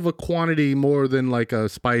 I'm more of a quantity more than like a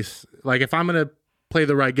spice. Like if I'm gonna play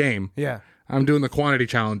the right game, Yeah. I'm doing the quantity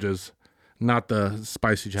challenges, not the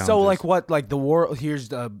spicy challenges. So like what? Like the war? Here's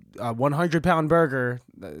the 100-pound burger.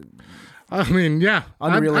 I mean, yeah,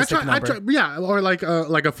 Unrealistic number. yeah, or like a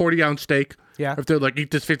 40-ounce steak. Yeah. If they're like,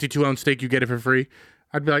 eat this 52-ounce steak, you get it for free.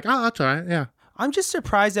 I'd be like, oh, I'll try it. Yeah. I'm just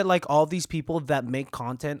surprised that like all these people that make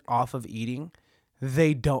content off of eating,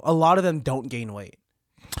 a lot of them don't gain weight.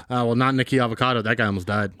 Well, not Nicky Avocado. That guy almost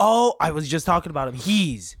died. Oh, I was just talking about him.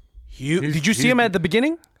 He's huge. Did you see him at the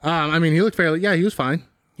beginning? I mean, he looked fairly. Yeah, he was fine.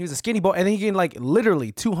 He was a skinny boy, and then he gained like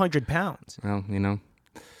literally 200 pounds. Well, you know,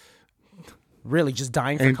 Really, just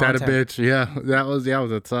dying for ain't content. that a bitch? Yeah,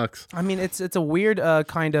 that sucks. I mean, it's a weird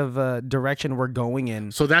kind of direction we're going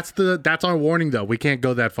in. So that's our warning though. We can't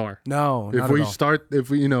go that far. No, If not we at all. start, if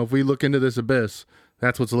we look into this abyss,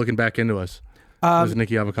 that's what's looking back into us. Is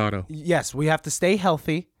Nicky Avocado. Yes, we have to stay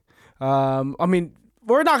healthy. I mean,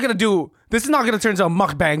 we're not gonna do. This is not gonna turn into a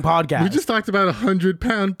mukbang podcast. We just talked about a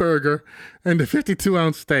 100-pound burger and a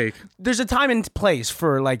 52-ounce steak. There's a time and place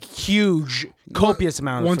for like huge, copious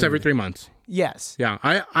amount. Once of food. every 3 months. Yes. Yeah,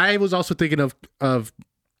 I was also thinking of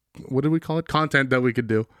what did we call it? Content that we could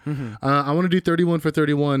do. I want to do 31 for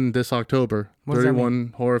 31 this October. does that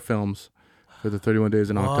 31 horror films. for the 31 days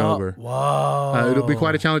in October. Whoa. It'll be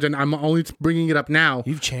quite a challenge, and I'm only bringing it up now.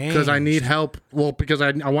 You've changed. Because I need help. Well, because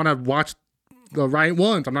I want to watch the right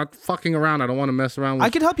ones. I'm not fucking around. I don't want to mess around with. I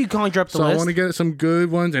could help you conjure up the so list. I want to get some good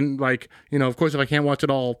ones, and like, you know, of course, if I can't watch it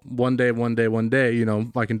all one day, you know,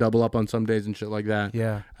 I can double up on some days and shit like that.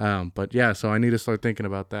 Yeah. But yeah, so I need to start thinking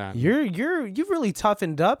about that. You've really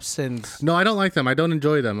toughened up since. No, I don't like them. I don't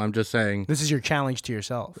enjoy them. I'm just saying. This is your challenge to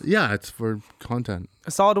yourself. Yeah, it's for content.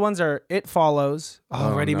 Solid ones are It Follows.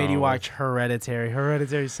 Already made you no. watch Hereditary.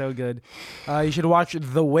 Hereditary is so good. You should watch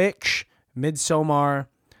The Witch, Midsommar.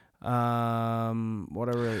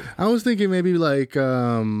 Whatever. I was thinking maybe like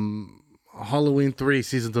Halloween 3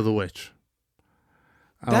 Seasons of the Witch.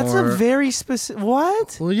 That's a very specific.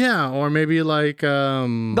 What? Well, yeah, or maybe like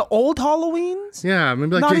The old Halloweens? yeah,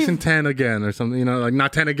 maybe like Not Jason even- 10 again or something. You know, like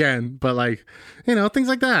not 10 again, but like, you know, things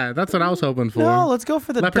like that. That's what I was hoping for. No, let's go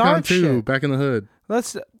for the Leprechaun dark 2, shit. Back in the Hood.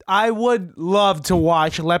 I would love to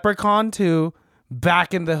watch Leprechaun 2,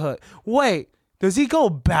 Back in the Hood. Wait, does he go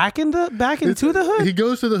back into the hood? He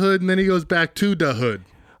goes to the hood and then he goes back to the hood.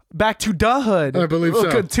 Back to the hood. I believe so.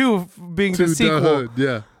 Okay, 2 being To the sequel. the hood,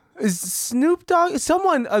 yeah. Is Snoop Dogg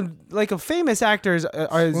someone like a famous actor? Is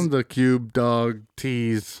One of the Cube Dog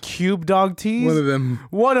tees. Cube Dog Tees? One of them.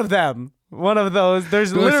 One of them. One of those.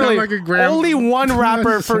 There's Do I sound literally like a grandma? only one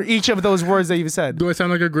rapper for each of those words that you've said. Do I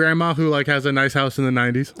sound like a grandma who like has a nice house in the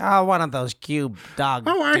 90s? Oh, one of those Cube Dog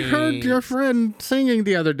Oh, I heard Tees. your friend singing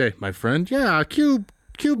the other day. My friend? Yeah, Cube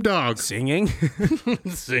Dog. Singing.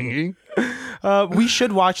 Singing. We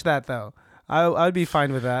should watch that though. I'd be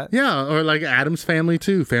fine with that. Yeah, or like Adam's Family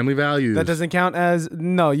too, Family Values. That doesn't count as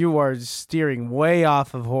no. You are steering way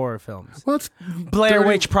off of horror films. Well, it's Blair 30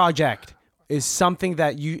 Witch Project is something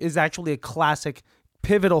that is actually a classic,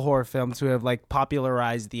 pivotal horror film to have like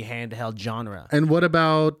popularized the handheld genre. And what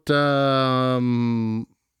about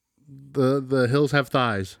the Hills Have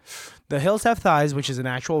Thighs? The Hills Have Thighs, which is an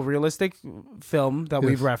actual realistic film that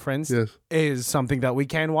we've referenced, Yes. is something that we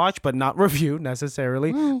can watch but not review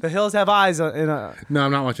necessarily. The Hills Have Eyes in a. No,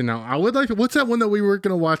 I'm not watching now. I would like to. What's that one that we were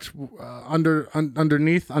gonna watch? Below,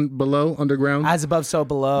 underground. As Above, So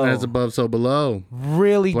Below. As above, so below.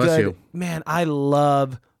 Really Bless good. you. Man, I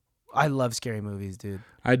love scary movies, dude.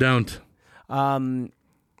 I don't. Which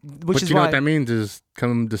But is you know why what that means is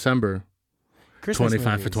come December, Christmas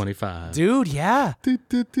 25 for movies. 25. Dude, yeah. But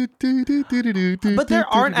But there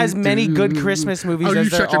aren't as many good Christmas movies Oh, as you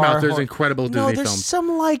there shut your mouth. are There's horror- incredible No, Disney there's films.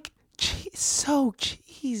 some like so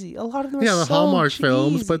cheesy. A lot of them are Yeah, the so Hallmark cheesy.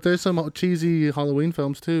 films, but there's some cheesy Halloween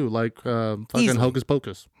films too, like fucking Easily. Hocus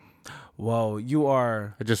Pocus. Whoa,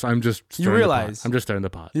 I'm just I'm just stirring realize- the pot. I'm just stirring the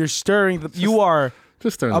pot. you're stirring you are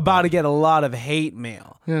Just stirring about the to get a lot of hate mail.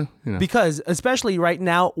 pot. Yeah, you know. Because especially right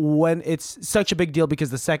now when it's such a big deal because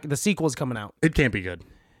the sequel is coming out. It can't be good.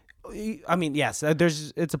 I mean, yes,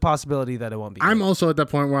 it's a possibility that it won't be. I'm also at that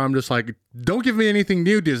point where I'm just like, don't give me anything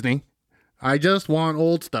new, Disney. I just want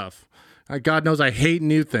old stuff. God knows I hate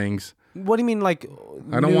new things. What do you mean, like?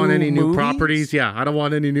 I don't want any new movies? properties. Yeah, I don't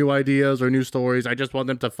want any new ideas or new stories. I just want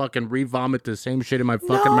them to fucking re-vomit the same shit in my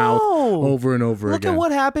fucking mouth over and over Look again. at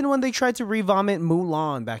what happened when they tried to re-vomit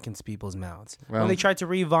Mulan back into people's mouths. Well- when they tried to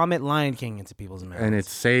re-vomit Lion King into people's mouths. And it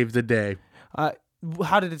saved the day.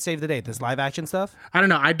 How did it save the day? This live action stuff? I don't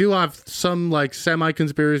know. I do have some like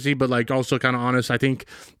semi-conspiracy, but like also kind of honest. I think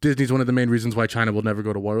Disney's one of the main reasons why China will never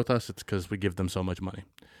go to war with us. It's because we give them so much money.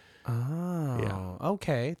 Oh,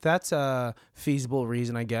 okay. That's a feasible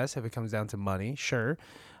reason, I guess, if it comes down to money. Sure.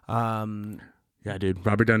 Yeah, dude.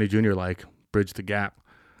 Robert Downey Jr. like bridged the gap.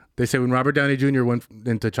 They say when Robert Downey Jr. went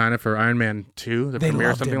into China for Iron Man 2, the premiere or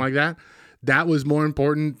loved something him. like that, that was more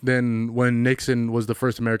important than when Nixon was the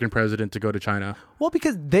first American president to go to China. Well,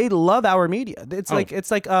 because they love our media. It's like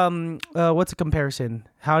what's a comparison?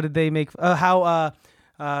 How did they make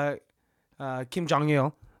Kim Jong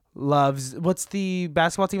Il loves what's the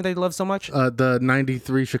basketball team they love so much? The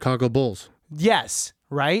 93 Chicago Bulls. Yes,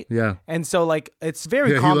 right? Yeah. And so like it's very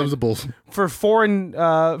Yeah, he common loves the Bulls. for foreign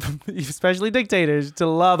especially dictators to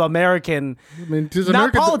love American I mean, does not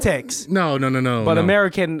America- politics, No. but no.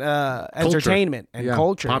 American entertainment and Yeah,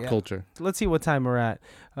 culture. pop yeah. culture. Let's see what time we're at.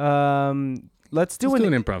 Let's do Let's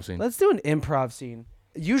an do an improv scene. Let's do an improv scene.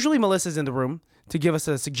 Usually Melissa's in the room to give us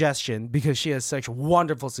a suggestion because she has such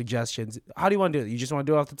wonderful suggestions. How do you want to do it? You just want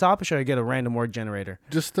to do it off the top, or should I get a random word generator?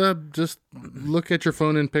 Just look at your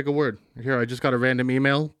phone and pick a word. Here, I just got a random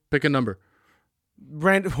email. Pick a number.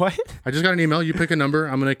 What? I just got an email. You pick a number.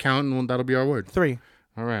 I'm going to count, and that'll be our word. 3.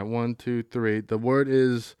 All right, 1, 2, 3. The word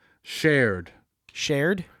is shared.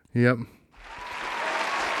 Shared. Yep.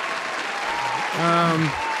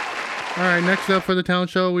 All right, next up for the talent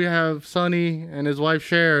show, we have Sonny and his wife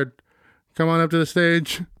Shared come on up to the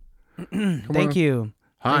stage. Thank you.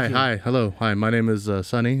 Hi. Hello. Hi, my name is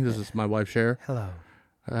Sunny. This is my wife, Cher. Hello.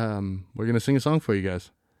 We're going to sing a song for you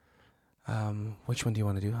guys. Which one do you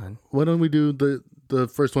want to do, hon? Why don't we do the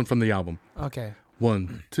first one from the album? Okay.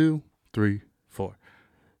 1, 2, 3, 4.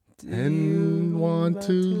 And you want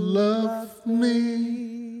to love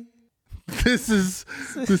me. This is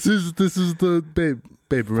the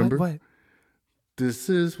babe, remember? What? This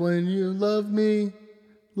is when you love me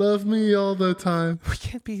all the time. We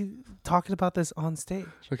can't be talking about this on stage.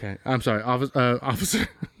 Okay, I'm sorry, officer.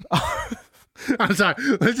 I'm sorry.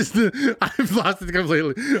 I've lost it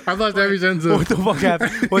completely. I've lost every sense of. What the fuck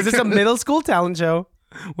happened? Was this a middle school talent show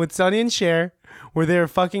with Sonny and Cher, where they were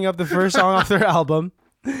fucking up the first song off their album,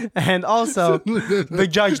 and also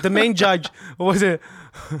the main judge, was the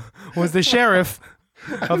sheriff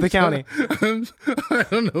of the county. I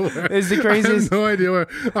don't know where. Is the craziest. I have no idea where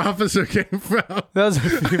officer came from. That was a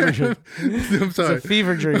fever dream. I'm sorry. It's a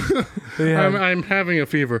fever dream. Yeah. I'm having a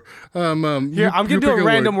fever. Here, I'm gonna do a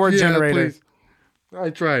random word generator. Please. I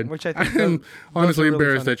tried. Which I think I'm honestly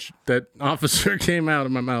really embarrassed that officer came out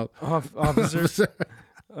of my mouth. Officer.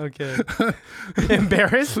 Okay.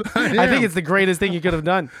 Embarrassed? I think it's the greatest thing you could have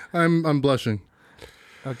done. I'm blushing.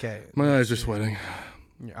 Okay. My eyes are sweating.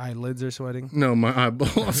 Your eyelids are sweating. No, my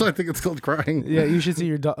eyeballs. I think it's called crying. Yeah, you should see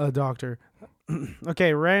your doctor.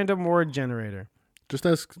 Okay, random word generator. Just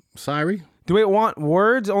ask Siri. Do we want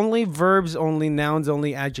words only, verbs only, nouns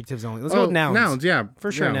only, adjectives only? Let's go with nouns. Nouns, yeah. For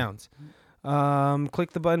sure, yeah. nouns.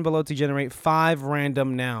 Click the button below to generate 5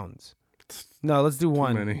 random nouns. No, let's do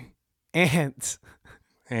one. Too many. Ants.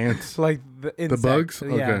 Ants. Like the insect. bugs?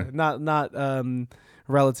 Yeah, Okay. not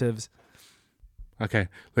relatives. Okay,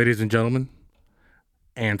 ladies and gentlemen,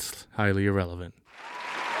 ants highly irrelevant.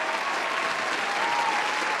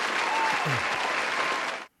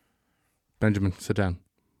 Benjamin, sit down.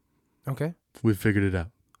 Okay. We figured it out.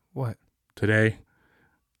 What? Today,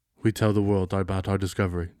 we tell the world about our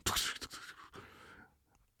discovery.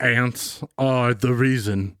 Ants are the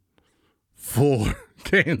reason for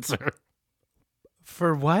cancer.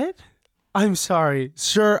 For what? I'm sorry,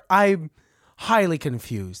 sir. I'm highly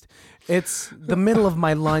confused. It's the middle of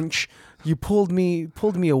my lunch. You pulled me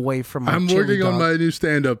away from my I'm chili working on dog. my new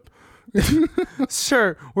stand-up.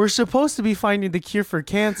 Sir, we're supposed to be finding the cure for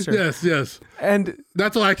cancer. Yes. And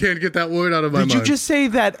That's why I can't get that word out of my mind. did you just say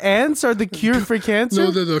that ants are the cure for cancer?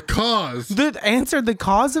 No, they're the cause. The ants are the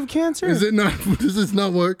cause of cancer? Is it not? Does this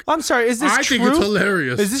not work? I'm sorry, is this I true? think it's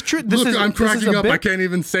hilarious. Is this true? Look, I'm this is cracking a up. bit? I can't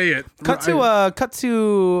even say it. Cut to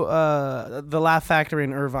the Laugh Factory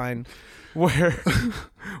in Irvine, where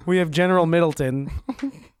we have General Middleton.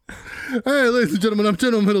 Hey, ladies and gentlemen, I'm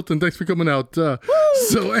General Middleton. Thanks for coming out.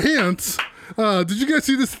 So ants. Did you guys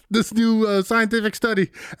see this new scientific study?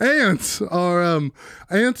 Ants are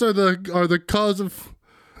the cause of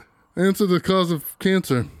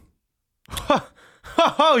cancer.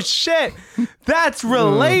 Oh shit, that's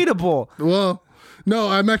relatable. Well, no,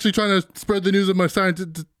 I'm actually trying to spread the news of my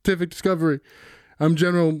scientific discovery. I'm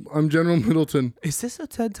General Middleton. Is this a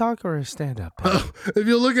TED Talk or a stand-up? If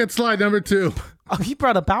you look at slide number 2, Oh, he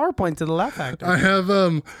brought a PowerPoint to the Laugh Factory. I have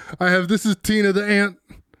this is Tina the ant.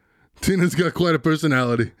 Tina's got quite a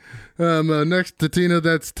personality. Next to Tina,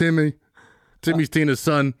 that's Timmy. Timmy's Tina's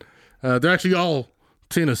son. They're actually all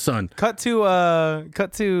Tina's son. Cut to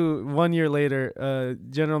 1 year later.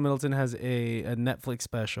 General Middleton has a Netflix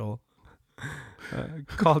special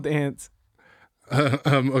called Ants.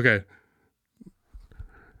 Okay.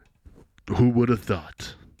 Who would have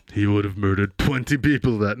thought he would have murdered 20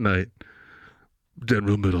 people that night?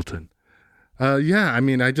 General Middleton. Yeah, I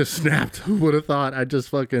mean, I just snapped. Who would have thought?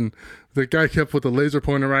 The guy kept with the laser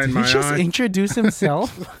pointer right in my Did he just eye. introduce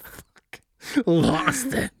himself?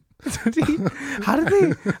 Lost it. How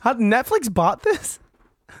Netflix bought this?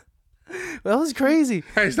 That was crazy.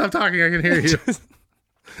 Hey, stop talking. I can hear you.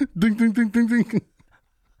 Ding, ding, ding, ding, ding.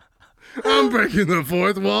 I'm breaking the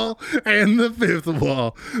 4th wall and the 5th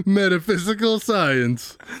wall. Metaphysical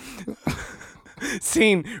science.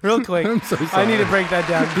 Scene, real quick. I'm so I sorry. need to break that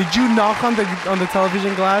down. Did you knock on the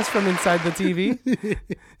television glass from inside the TV?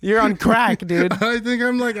 You're on crack, dude. I think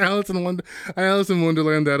I'm like Alice in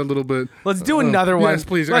Wonderland that a little bit. Let's do another one. Yes,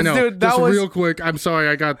 please. Let's I know. do it. That Just was real quick. I'm sorry.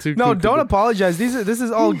 I got too. no. Don't apologize. This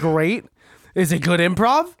is all great. Is it good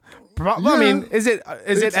improv? I mean, is it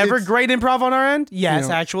ever it's- great improv on our end? Yes, You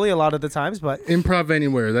know. actually, a lot of the times. But Improv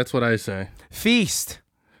anywhere. That's what I say. feast.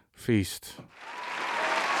 Feast.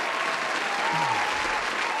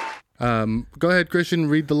 Go ahead, Christian.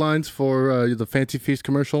 Read the lines for the Fancy Feast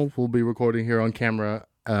commercial. We'll be recording here on camera.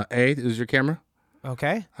 A is your camera.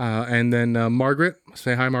 Okay. And then Margaret,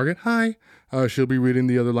 say hi, Margaret. Hi. She'll be reading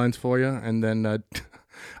the other lines for you. And then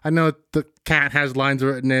I know the cat has lines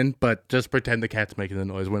written in, but just pretend the cat's making the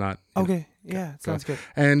noise. We're not. Okay. Yeah, sounds good.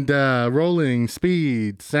 And rolling,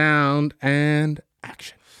 speed, sound, and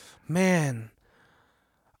action. Man,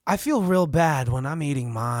 I feel real bad when I'm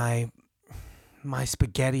eating my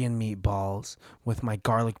spaghetti and meatballs with my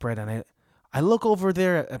garlic bread on it. I look over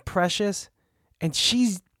there at Precious, and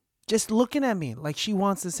she's just looking at me like she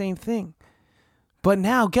wants the same thing. But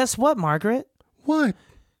now, guess what, Margaret? What?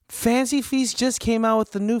 Fancy Feast just came out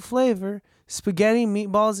with the new flavor: spaghetti,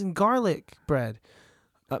 meatballs, and garlic bread.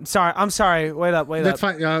 I'm sorry. Wait up. That's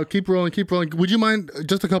fine. Keep rolling. Would you mind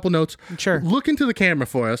just a couple notes? Sure. Look into the camera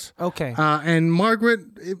for us. Okay. And Margaret,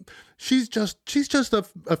 she's just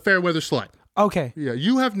a fair weather slut. Okay. Yeah,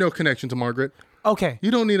 you have no connection to Margaret. Okay. You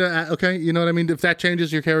don't need okay, you know what I mean? If that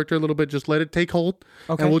changes your character a little bit, just let it take hold.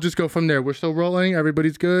 Okay. And we'll just go from there. We're still rolling.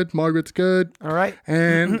 Everybody's good. Margaret's good. All right.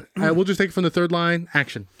 And we'll just take it from the third line.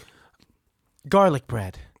 Action. Garlic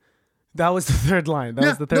bread. That was the third line. That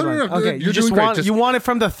was the third line. No. Okay. You're doing great. You want it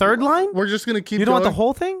from the third line? We're just going to keep You don't going. want the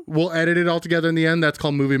whole thing? We'll edit it all together in the end. That's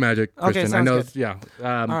called movie magic, Christian. Okay, I know. sounds Yeah.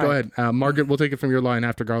 right. Go ahead. Margaret, we'll take it from your line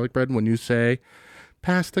after garlic bread when you say,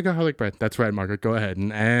 pass the garlic bread. That's right, Margaret. Go ahead.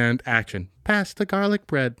 And action. Pass the garlic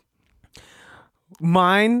bread.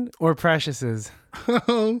 Mine or Precious's?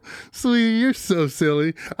 Oh, sweetie, you're so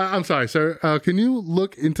silly. I'm sorry, sir. Can you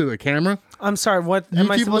look into the camera? I'm sorry. What You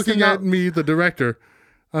am I keep supposed looking to know? at me, the director.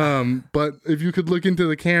 But if you could look into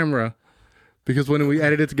the camera, because when we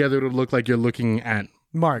edit it together, it'll look like you're looking at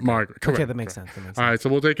Margaret. Correct. Okay, that makes sense. All right, so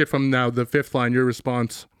we'll take it from now. The fifth line. Your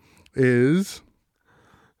response is,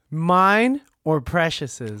 Mine or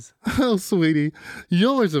Precious's? "Oh, sweetie,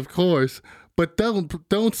 yours, of course. But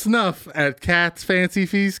don't snuff at Cat's Fancy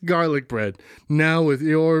Feast garlic bread. Now with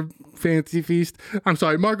your Fancy Feast." I'm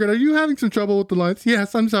sorry, Margaret, are you having some trouble with the lines?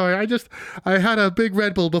 Yes, I'm sorry. I had a big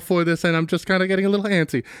Red Bull before this, and I'm just kind of getting a little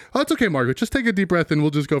antsy. Oh, it's okay, Margaret. Just take a deep breath, and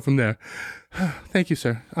we'll just go from there. Thank you,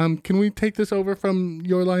 sir. Can we take this over from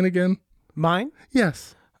your line again? Mine?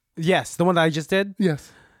 Yes. Yes, the one that I just did?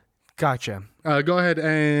 Yes. Gotcha. Go ahead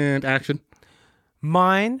and action.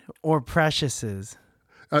 Mine or Precious's?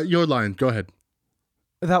 Your line. Go ahead.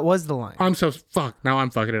 That was the line. Fuck. Now I'm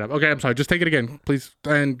fucking it up. Okay, I'm sorry. Just take it again, please,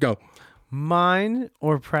 and go. Mine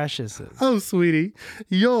or Precious's? Oh, sweetie,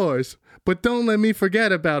 yours. But don't let me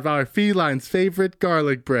forget about our feline's favorite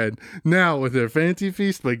garlic bread. Now with their Fancy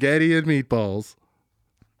Feast spaghetti and meatballs.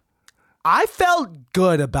 I felt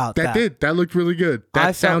good about that. That looked really good. I That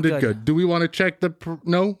felt sounded good. good. Do we want to check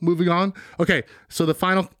no? Moving on. Okay, so the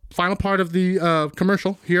final part of the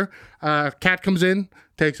commercial here. Cat comes in,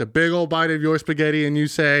 takes a big old bite of your spaghetti, and you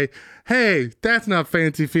say, "Hey, that's not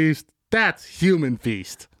Fancy Feast. That's Human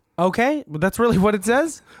Feast." Okay, but that's really what it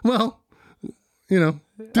says? Well, do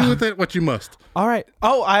with it what you must. All right.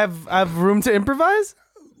 Oh, I have room to improvise?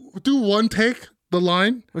 Do one take, the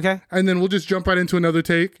line, Okay. and then we'll just jump right into another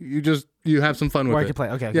take. You have some fun with Or I it. can play.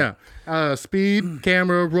 Okay. Yeah. Speed,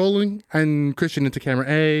 camera rolling, and Christian into camera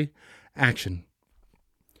A. Action.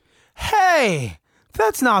 Hey,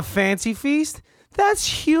 that's not Fancy Feast.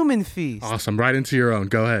 That's Human Feast. Awesome. Right into your own.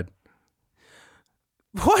 Go ahead.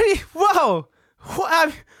 Whoa.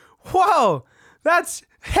 Whoa. That's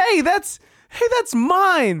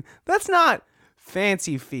mine. That's not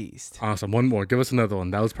Fancy Feast. Awesome. One more. Give us another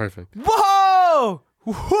one. That was perfect. Whoa.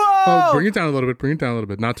 Oh, bring it down a little bit. Bring it down a little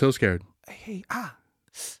bit. Not so scared. Hey,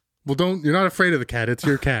 Well, you're not afraid of the cat. It's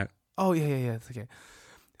your cat. Oh, yeah. It's okay.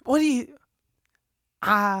 What do you...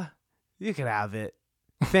 you can have it.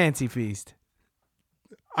 Fancy Feast.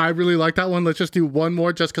 I really like that one. Let's just do one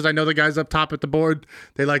more just because I know the guys up top at the board,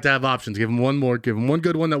 they like to have options. Give them one more. Give them one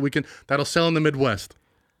good one that'll sell in the Midwest.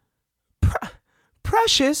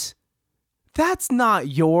 Precious? That's not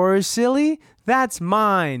yours, silly. That's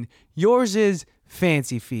mine. Yours is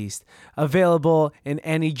Fancy Feast. Available in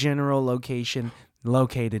any general location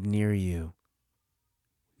located near you.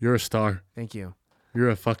 You're a star. Thank you. You're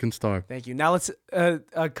a fucking star. Thank you. Now let's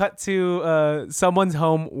cut to someone's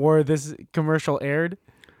home where this commercial aired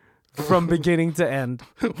from beginning to end.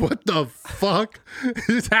 What the fuck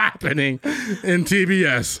is happening in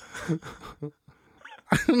TBS?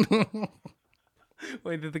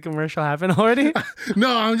 Wait, did the commercial happen already?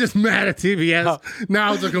 No, I'm just mad at TBS.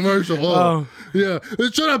 Now it's a commercial. Oh. Yeah.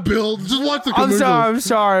 Shut up, Bill. Just watch the commercial. I'm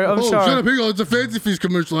sorry. Shut up, Bill. It's a Fancy Feast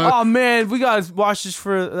commercial. Oh, man. We got to watch this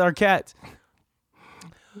for our cat.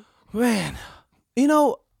 Man,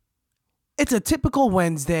 it's a typical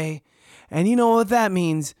Wednesday, and you know what that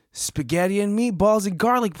means. spaghetti and meatballs and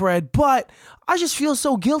garlic bread, but I just feel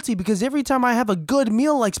so guilty because every time I have a good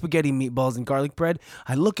meal like spaghetti, meatballs, and garlic bread,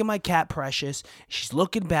 I look at my cat Precious. She's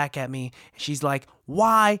looking back at me. And she's like,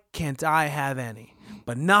 why can't I have any?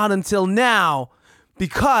 But not until now,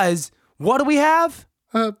 because what do we have?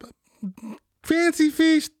 Fancy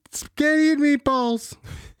feast, spaghetti and meatballs.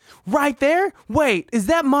 Right there? Wait, is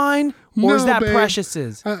that mine or is No, that babe.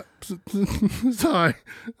 Precious's? Sorry.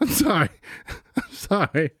 I'm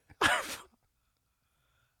sorry.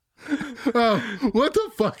 Oh, what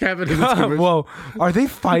the fuck happened in this commercial? Whoa, are they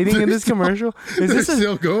fighting in this commercial? Is They're this a,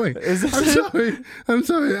 still going. is this I'm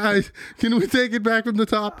sorry. Can we take it back from the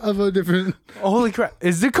top of a different... holy crap?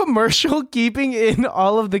 Is the commercial keeping in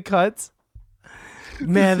all of the cuts?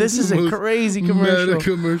 Man, this is a Most crazy commercial. Meta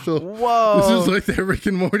commercial. Whoa. This is like the Rick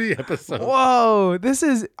and Morty episode. Whoa,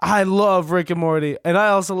 I love Rick and Morty, and I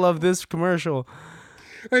also love this commercial.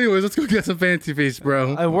 Anyways, let's go get some fancy feast,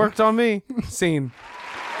 bro. It worked on me. Scene.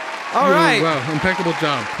 All right. Wow, impeccable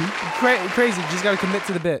job. Crazy. Just got to commit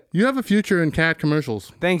to the bit. You have a future in cat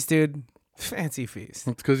commercials. Thanks, dude. Fancy feast.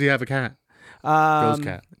 It's because you have a cat. Ghost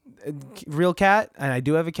cat. Real cat, and I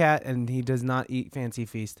do have a cat, and he does not eat Fancy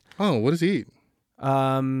Feast. Oh, what does he eat?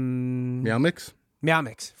 Meow Mix? Meow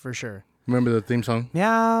Mix, for sure. Remember the theme song?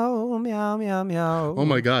 Meow, meow, meow, meow. Oh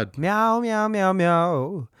my God. Meow, meow, meow,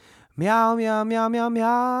 meow. Meow, meow, meow, meow,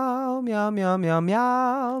 meow. Meow, meow, meow,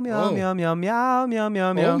 meow. Meow, Oh. meow, meow, meow, meow,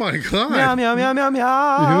 meow, meow. Oh my God. Meow, meow, meow, meow, You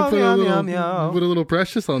meow. put, Meow, a meow, little, meow. you put a little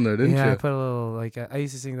Precious on there, didn't Yeah, I you? put a little, like, I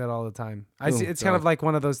used to sing that all the time. Oh, It's kind of God. like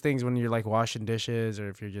one of those things when you're, like, washing dishes, or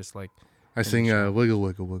if you're just, like, I sing Wiggle,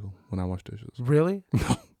 Wiggle, Wiggle when I wash dishes. really?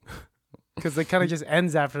 No. Because it kind of just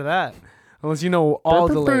ends after that. Unless you know all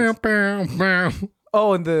the lyrics.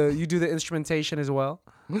 Oh, and you do the instrumentation as well?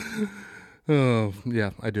 Oh,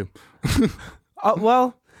 yeah, I do.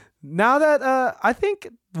 Well, now that I think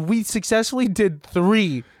we successfully did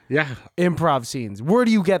 3 Yeah. improv scenes. Where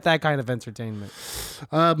do you get that kind of entertainment?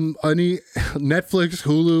 Any Netflix,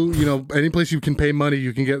 Hulu, any place you can pay money,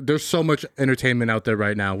 you can get. There's so much entertainment out there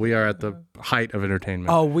right now. We are at the height of entertainment.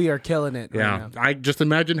 Oh, we are killing it. yeah. Right now. I just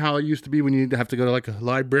imagine how it used to be when you have to go to like a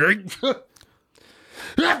library.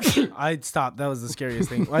 I'd stop. That was the scariest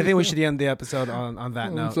thing. I think we should end the episode on that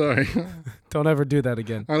I'm note. sorry. Don't ever do that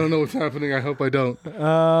again. I don't know what's happening. I hope I don't.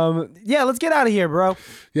 Yeah, let's get out of here, bro.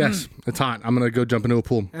 Yes, it's hot. I'm going to go jump into a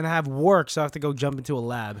pool. And I have work, so I have to go jump into a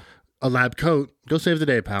lab. A lab coat. Go save the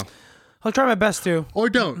day, pal. I'll try my best to. Or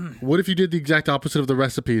don't. What if you did the exact opposite of the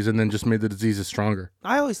recipes and then just made the diseases stronger?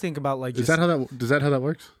 I always think about like Is just that how that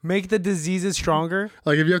works? make the diseases stronger.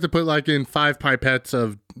 Like if you have to put like in 5 pipettes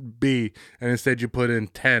of B and instead you put in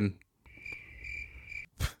 10.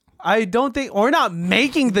 I don't think we're not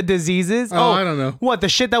making the diseases. Oh, I don't know. What, the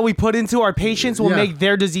shit that we put into our patients will Yeah. make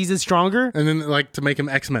their diseases stronger? And then like to make them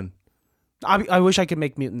X-Men. I wish I could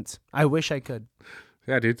make mutants. I wish I could.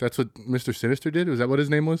 Yeah, dude, that's what Mr. Sinister did. Was that what his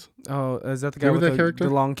name was? Oh, is that the guy Remember with that character? the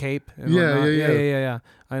long cape? And Yeah, whatnot? yeah. yeah.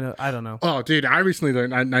 I know. I don't know. Oh, dude, I recently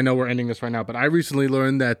learned. I know we're ending this right now, but I recently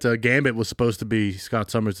learned that Gambit was supposed to be Scott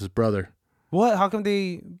Summers' brother. What? How come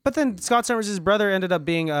they? But then Scott Summers' brother ended up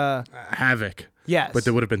being Havoc. yes. But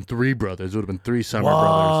there would have been 3 brothers. It would have been 3 Summer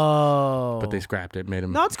brothers. Oh. But they scrapped it. Made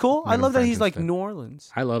him. No, it's cool. I made him love that he's like Frankenstein. New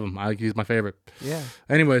Orleans. I love him. He's my favorite. Yeah.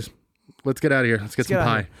 Anyways, let's get out of here. Let's get some Get out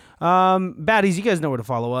pie. of here. Baddies, you guys know where to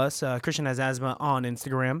follow us. Christian has asthma on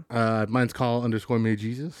Instagram. Mine's call_me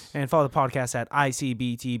Jesus. And follow the podcast at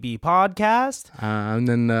ICBTB Podcast And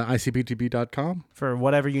then icbtb.com. for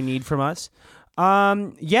whatever you need from us.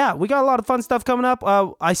 Yeah, we got a lot of fun stuff coming up.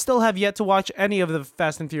 I still have yet to watch any of the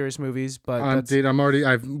Fast and Furious movies, but that's, Dude,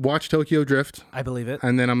 I've watched Tokyo Drift, I believe it.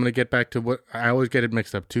 and then I'm going to get back to what I always get it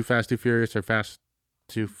mixed up. Too Fast, Too Furious, or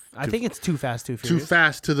I think it's Too Fast, Too Too Furious.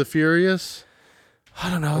 Fast to the Furious. I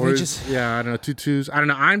don't know. Or They is- just yeah, I don't know. 2 twos. I don't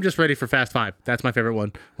know. I'm just ready for Fast 5. That's my favorite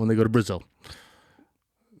one when they go to Brazil.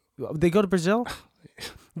 they go to Brazil.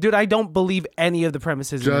 Dude, I don't believe any of the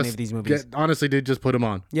premises in any of these movies. Honestly, dude, just put them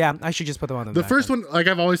on. Yeah, I should just put them on. The first one, like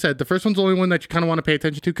I've always said, the first one's the only one that you kind of want to pay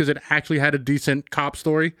attention to because it actually had a decent cop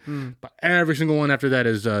story. But every single one after that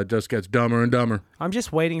is just gets dumber and dumber. I'm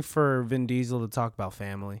just waiting for Vin Diesel to talk about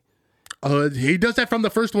family. He does that from the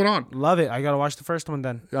first one on. Love it. I gotta watch the first one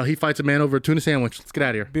then. He fights a man over a tuna sandwich. Let's get out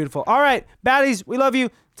of here. Beautiful. All right, baddies, we love you.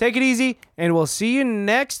 Take it easy, and we'll see you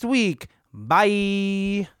next week. Bye.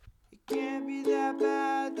 It can't be that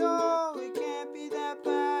bad.